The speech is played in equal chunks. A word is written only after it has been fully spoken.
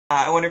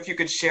I wonder if you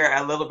could share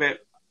a little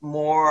bit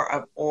more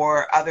of,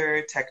 or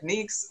other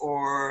techniques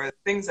or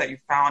things that you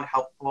found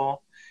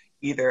helpful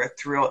either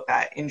throughout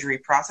that injury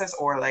process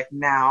or like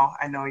now.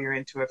 I know you're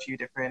into a few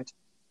different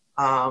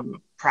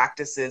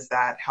practices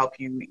that help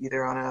you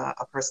either on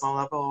a personal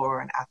level or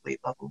an athlete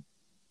level.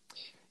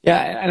 Yeah,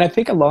 and I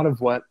think a lot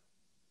of what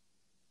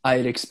I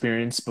had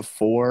experienced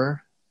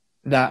before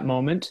that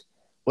moment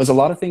was a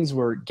lot of things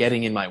were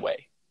getting in my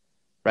way,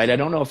 right? I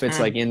don't know if it's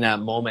like Mm, in that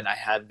moment I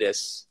had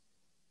this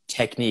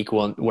technique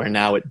where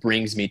now it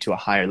brings me to a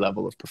higher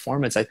level of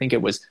performance. I think I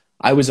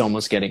was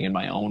almost getting in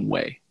my own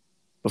way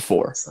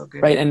before, so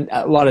good. right? And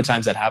a lot of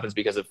times that happens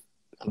because of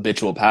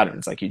habitual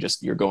patterns. Like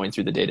you're going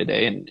through the day to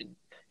day, and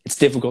it's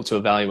difficult to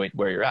evaluate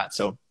where you're at.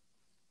 So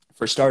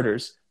for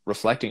starters,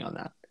 reflecting on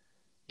that,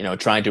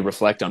 trying to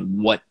reflect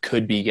on what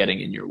could be getting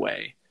in your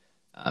way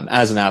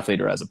as an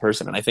athlete or as a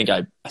person. And I think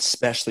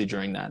especially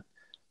during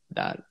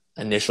that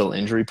initial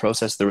injury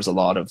process, there was a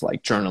lot of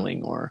like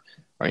journaling or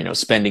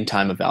spending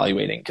time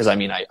evaluating. Because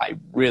I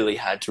really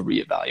had to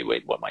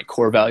reevaluate what my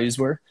core values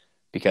were,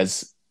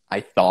 because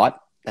I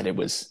thought that it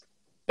was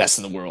best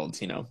in the world,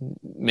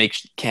 bring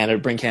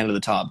Canada to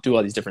the top, do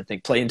all these different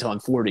things, play until I'm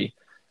 40,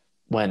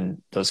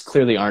 when those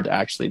clearly aren't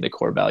actually the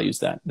core values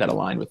that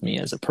align with me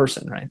as a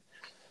person, right?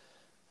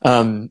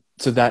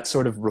 So that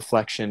sort of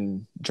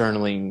reflection,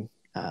 journaling,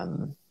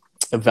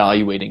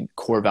 evaluating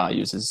core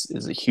values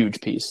is a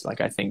huge piece. Like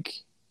I think,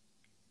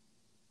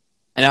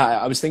 and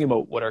I was thinking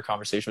about what our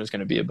conversation was going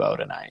to be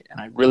about, and I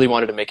really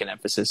wanted to make an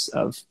emphasis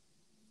of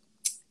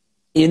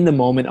in the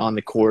moment on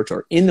the court,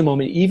 or in the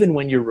moment, even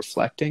when you're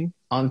reflecting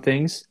on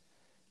things,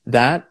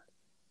 that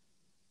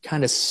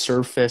kind of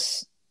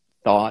surface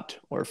thought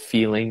or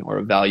feeling or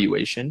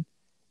evaluation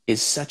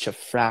is such a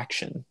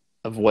fraction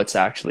of what's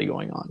actually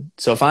going on.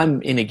 So if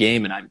I'm in a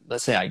game and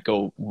let's say I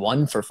go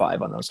 1 for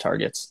 5 on those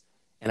targets,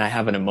 and I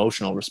have an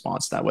emotional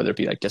response to that, whether it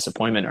be like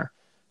disappointment or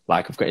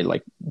lack of grade,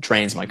 like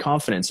drains my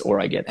confidence, or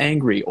I get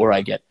angry, or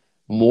I get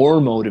more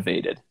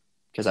motivated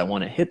because I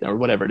want to hit or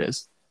whatever it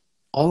is.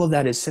 All of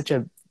that is such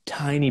a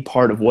tiny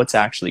part of what's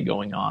actually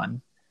going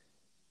on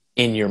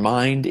in your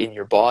mind, in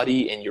your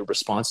body, in your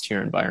response to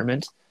your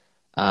environment.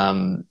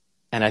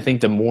 And I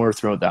think the more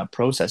throughout that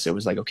process, it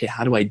was like, okay,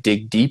 how do I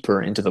dig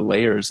deeper into the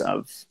layers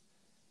of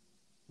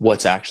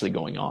what's actually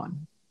going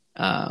on?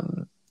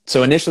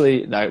 So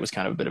initially, that was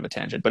kind of a bit of a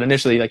tangent, but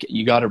initially, like,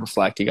 you got to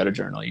reflect, you got to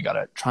journal, you got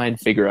to try and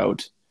figure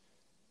out.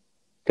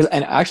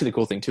 And actually, the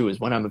cool thing too is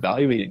when I'm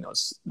evaluating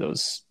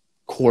those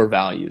core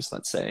values,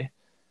 let's say,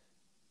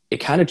 it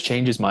kind of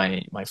changes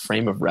my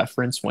frame of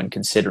reference when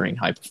considering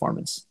high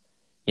performance.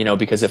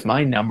 Because if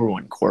my number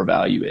one core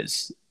value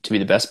is to be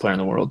the best player in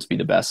the world, to be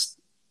the best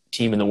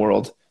team in the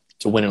world,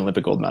 to win an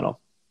Olympic gold medal,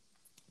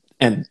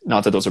 and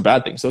not that those are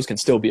bad things, those can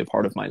still be a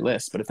part of my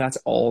list. But if that's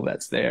all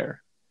that's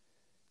there,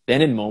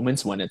 then in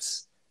moments when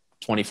it's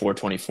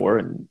 24-24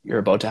 and you're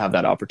about to have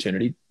that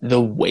opportunity,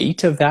 the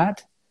weight of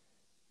that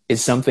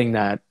is something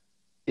that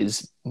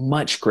is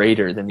much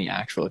greater than the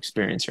actual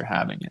experience you're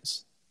having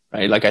is,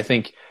 right? Like, I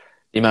think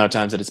the amount of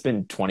times that it's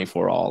been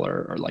 24 all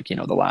or like,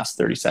 the last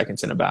 30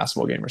 seconds in a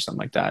basketball game or something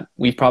like that,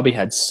 we've probably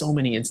had so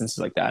many instances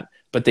like that,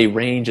 but they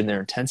range in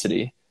their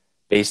intensity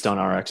based on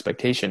our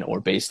expectation or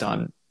based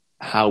on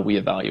how we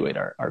evaluate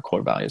our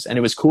core values. And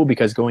it was cool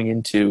because going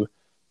into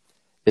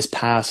this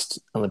past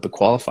Olympic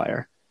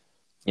qualifier,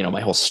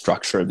 my whole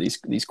structure of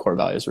these core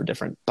values were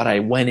different. But I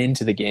went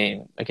into the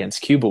game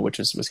against Cuba, which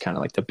was kind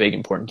of like the big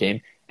important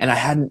game, and I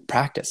hadn't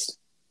practiced.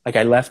 Like,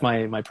 I left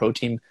my pro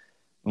team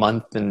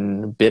month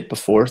and a bit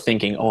before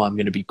thinking, oh, I'm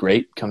going to be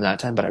great come that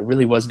time, but I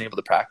really wasn't able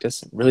to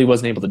practice, really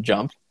wasn't able to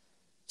jump.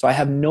 So I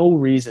have no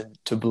reason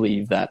to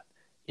believe that,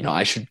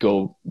 I should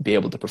go be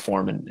able to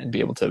perform and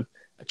be able to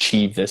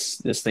achieve this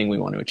thing we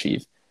want to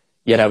achieve.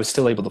 Yet I was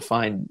still able to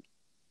find,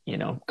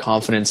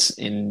 confidence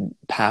in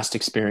past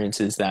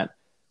experiences that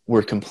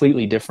were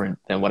completely different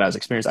than what I was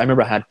experiencing. I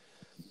remember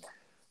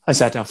I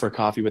sat down for a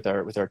coffee with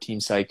our team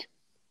psych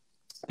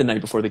the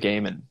night before the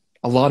game, and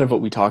a lot of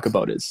what we talk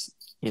about is,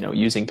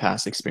 using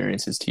past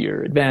experiences to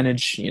your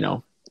advantage.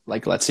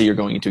 Like, let's say you're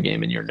going into a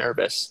game and you're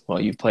nervous.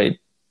 Well, you've played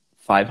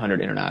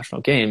 500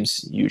 international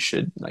games. You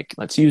should, like,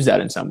 let's use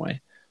that in some way.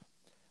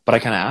 But I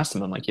kind of asked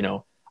him, I'm like,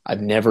 I've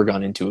never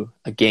gone into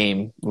a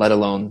game, let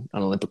alone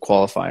an Olympic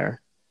qualifier,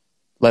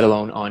 let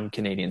alone on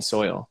Canadian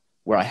soil,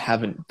 where I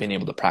haven't been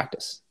able to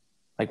practice.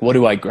 Like, what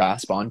do I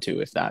grasp onto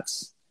if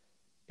that's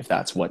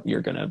what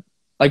you're going to,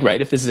 like,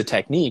 right, if this is a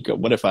technique,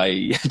 what if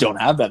I don't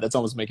have that? That's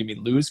almost making me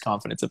lose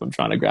confidence if I'm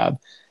trying to grab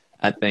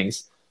at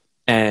things.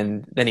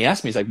 And then he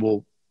asked me, he's like,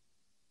 well,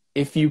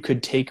 if you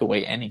could take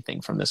away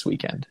anything from this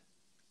weekend,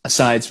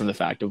 aside from the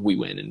fact of we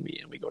win and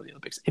we go to the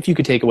Olympics, if you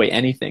could take away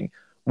anything,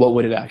 what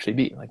would it actually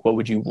be? Like, what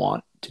would you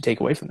want to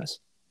take away from this?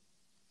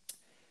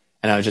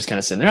 And I was just kind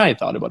of sitting there. I had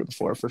thought about it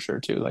before, for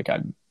sure, too. Like,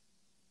 I'm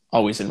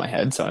always in my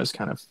head, so I was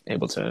kind of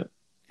able to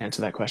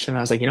answer that question. And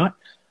I was like, you know what?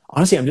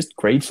 Honestly, I'm just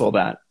grateful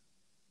that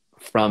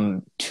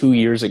from 2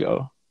 years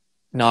ago,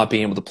 not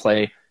being able to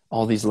play,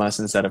 all these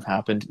lessons that have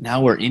happened.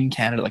 Now we're in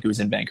Canada, like it was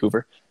in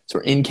Vancouver. So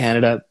we're in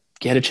Canada,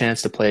 get a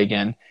chance to play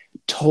again.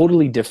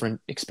 totally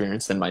different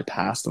experience than my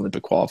past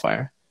Olympic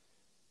qualifier.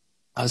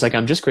 I was like,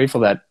 I'm just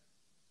grateful that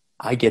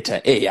I get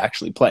to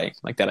actually play,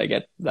 like that I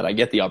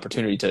get the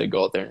opportunity to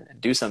go out there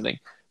and do something,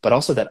 but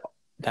also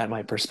that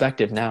my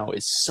perspective now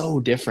is so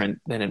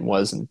different than it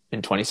was in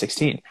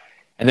 2016.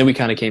 And then we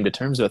kind of came to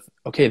terms with,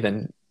 okay,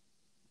 then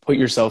put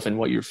yourself in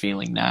what you're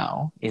feeling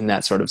now, in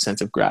that sort of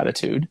sense of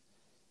gratitude.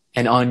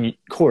 And on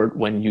court,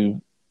 when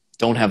you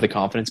don't have the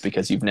confidence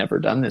because you've never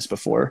done this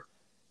before,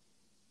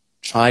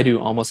 try to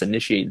almost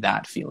initiate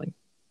that feeling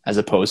as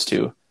opposed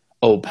to,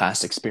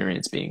 past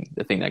experience being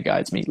the thing that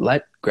guides me.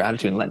 Let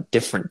gratitude and let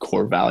different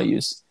core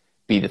values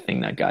be the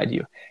thing that guide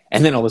you.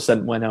 And then all of a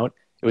sudden went out.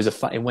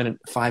 It went a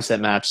 5-set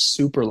match,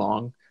 super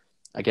long.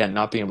 Again,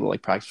 not being able to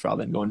like practice for all,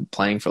 then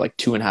playing for like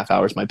 2.5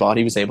 hours. My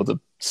body was able to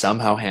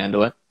somehow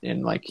handle it.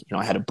 And like,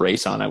 I had a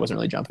brace on. I wasn't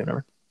really jumping or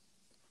whatever,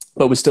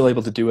 but was still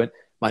able to do it.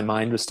 My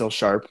mind was still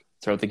sharp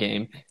throughout the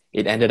game.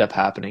 It ended up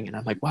happening. And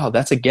I'm like, wow,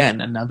 that's again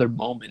another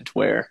moment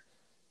where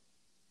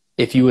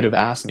if you would have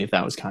asked me if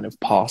that was kind of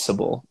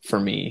possible for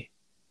me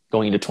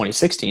going into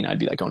 2016, I'd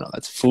be like, oh no,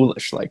 that's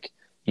foolish. Like,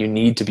 you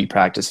need to be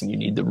practicing. You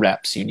need the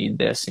reps. You need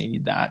this. You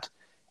need that.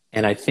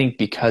 And I think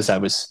because I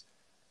was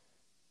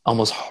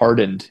almost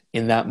hardened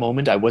in that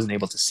moment, I wasn't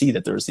able to see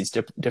that there was these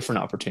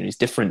different opportunities,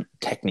 different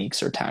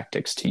techniques or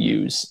tactics to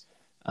use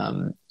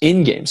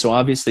in game. So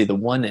obviously the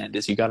one end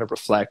is you got to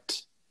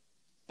reflect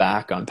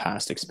back on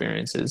past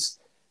experiences.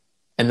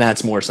 And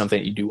that's more something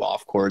that you do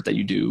off court, that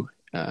you do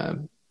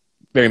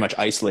very much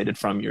isolated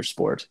from your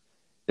sport.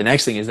 The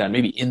next thing is that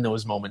maybe in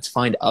those moments,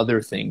 find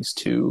other things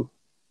to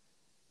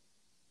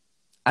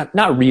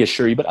not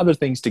reassure you, but other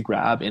things to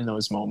grab in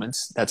those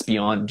moments that's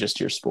beyond just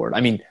your sport.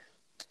 I mean,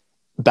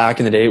 back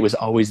in the day, it was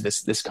always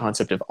this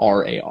concept of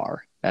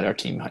RAR that our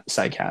team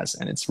psych has,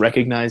 and it's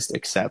recognized,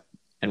 accept,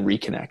 and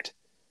reconnect.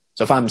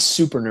 So if I'm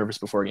super nervous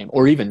before a game,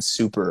 or even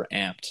super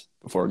amped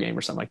before a game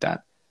or something like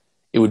that,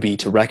 it would be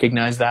to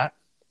recognize that,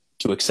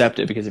 to accept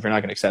it, because if you're not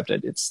going to accept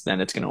it, it's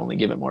going to only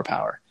give it more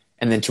power,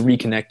 and then to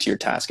reconnect to your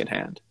task at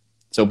hand.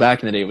 So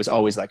back in the day, it was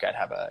always like I'd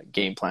have a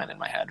game plan in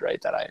my head,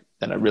 right, that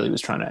I really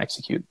was trying to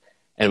execute,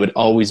 and it would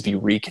always be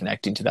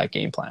reconnecting to that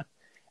game plan.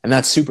 And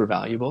that's super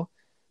valuable,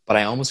 but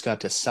I almost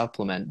got to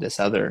supplement this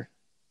other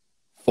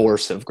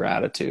force of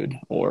gratitude,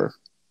 or,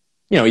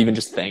 even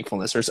just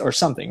thankfulness or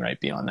something right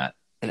beyond that,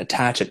 and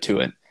attach it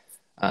to it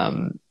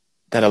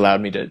that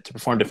allowed me to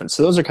perform different.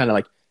 So those are kind of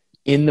like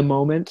in the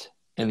moment,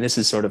 and this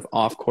is sort of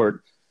off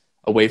court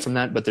away from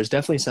that, but there's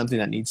definitely something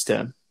that needs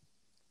to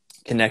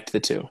connect the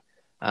two.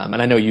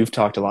 And I know you've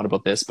talked a lot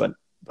about this, but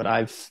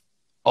I've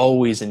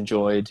always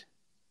enjoyed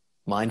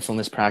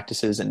mindfulness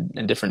practices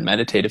and different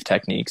meditative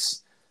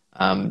techniques,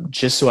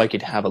 just so I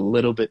could have a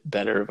little bit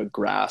better of a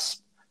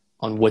grasp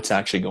on what's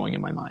actually going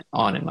in my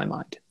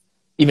mind,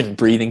 even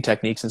breathing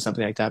techniques and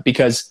something like that.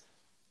 Because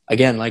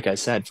again, like I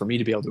said, for me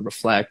to be able to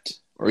reflect,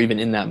 or even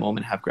in that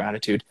moment have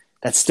gratitude,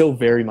 that's still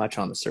very much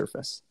on the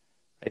surface,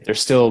 right? There's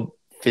still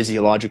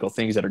physiological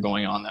things that are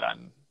going on that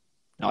I'm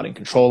not in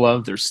control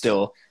of. There's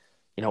still,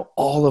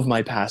 all of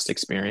my past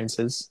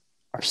experiences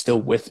are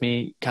still with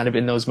me kind of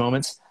in those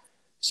moments.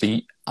 So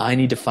I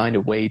need to find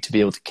a way to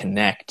be able to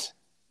connect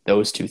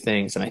those two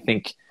things. And I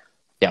think,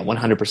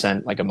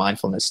 100% like a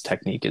mindfulness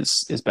technique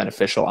is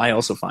beneficial. I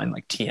also find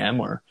like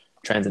TM, or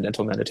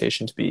transcendental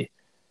meditation, to be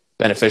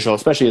beneficial,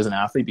 especially as an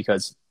athlete,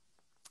 because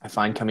I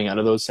find coming out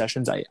of those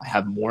sessions, I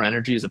have more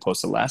energy as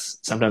opposed to less.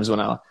 Sometimes when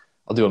I'll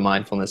do a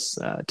mindfulness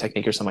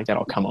technique or something like that,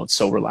 I'll come out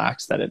so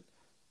relaxed that it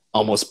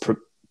almost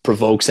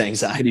provokes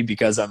anxiety,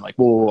 because I'm like,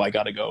 whoa, I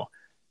got to go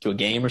to a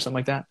game or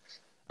something like that.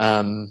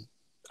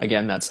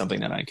 Again, that's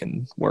something that I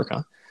can work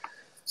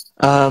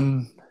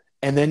on.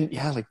 And then,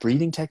 like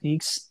breathing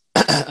techniques,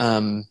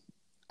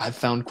 I've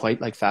found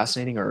quite like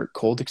fascinating, or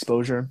cold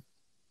exposure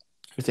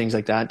or things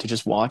like that, to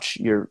just watch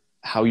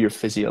how your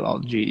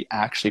physiology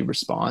actually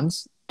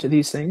responds to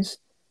these things,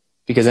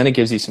 because then it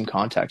gives you some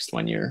context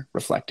when you're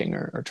reflecting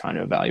or trying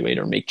to evaluate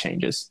or make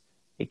changes.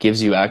 It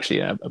gives you actually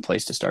a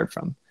place to start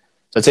from.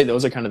 So I'd say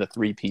those are kind of the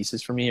three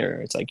pieces for me,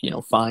 or it's like,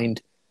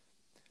 find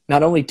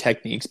not only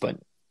techniques, but,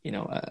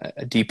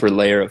 a deeper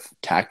layer of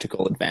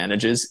tactical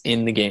advantages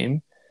in the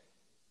game.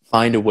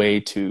 Find a way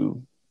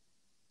to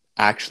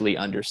actually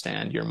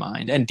understand your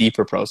mind and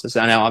deeper process.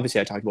 And now, obviously,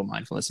 I talked about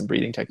mindfulness and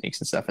breathing techniques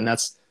and stuff, and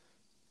that's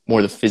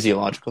more the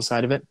physiological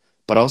side of it,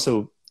 but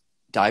also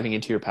diving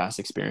into your past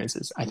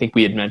experiences. I think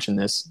we had mentioned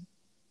this.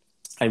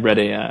 I read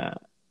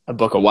a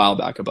book a while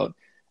back about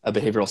a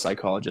behavioral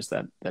psychologist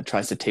that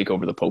tries to take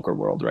over the poker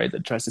world, right?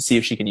 That tries to see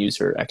if she can use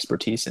her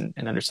expertise in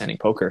understanding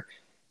poker.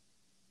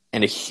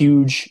 And a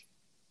huge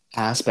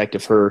aspect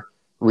of her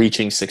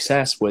reaching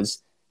success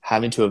was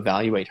having to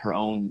evaluate her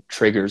own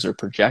triggers or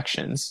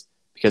projections,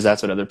 because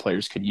that's what other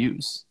players could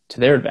use to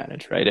their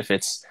advantage, right? If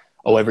it's,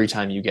 every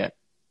time you get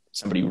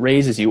somebody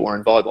raises you, or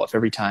in volleyball, if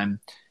every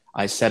time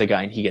I set a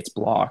guy and he gets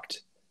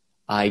blocked,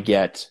 I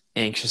get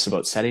anxious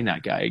about setting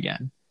that guy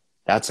again,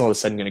 that's all of a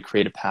sudden going to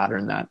create a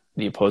pattern that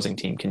the opposing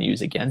team can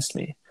use against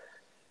me.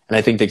 And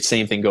I think the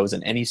same thing goes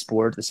in any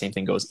sport. The same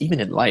thing goes even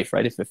in life,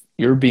 right? If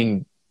you're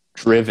being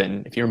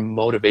driven, if your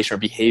motivation or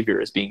behavior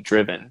is being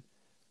driven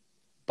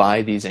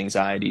by these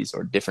anxieties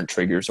or different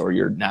triggers or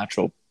your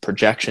natural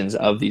projections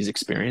of these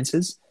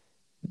experiences,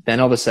 then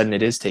all of a sudden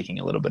it is taking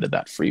a little bit of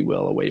that free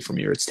will away from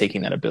you. It's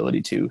taking that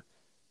ability to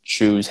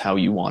choose how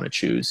you want to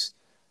choose.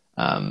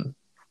 So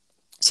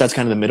that's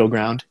kind of the middle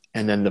ground.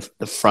 And then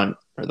the front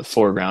or the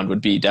foreground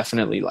would be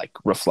definitely like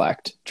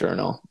reflect,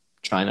 journal,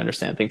 try and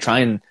understand things.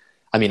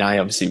 I mean, I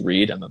obviously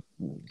read, I'm a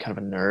kind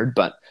of a nerd,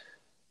 but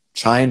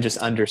try and just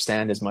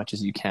understand as much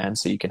as you can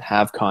so you can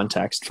have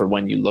context for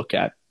when you look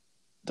at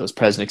those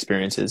present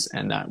experiences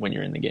and that when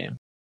you're in the game.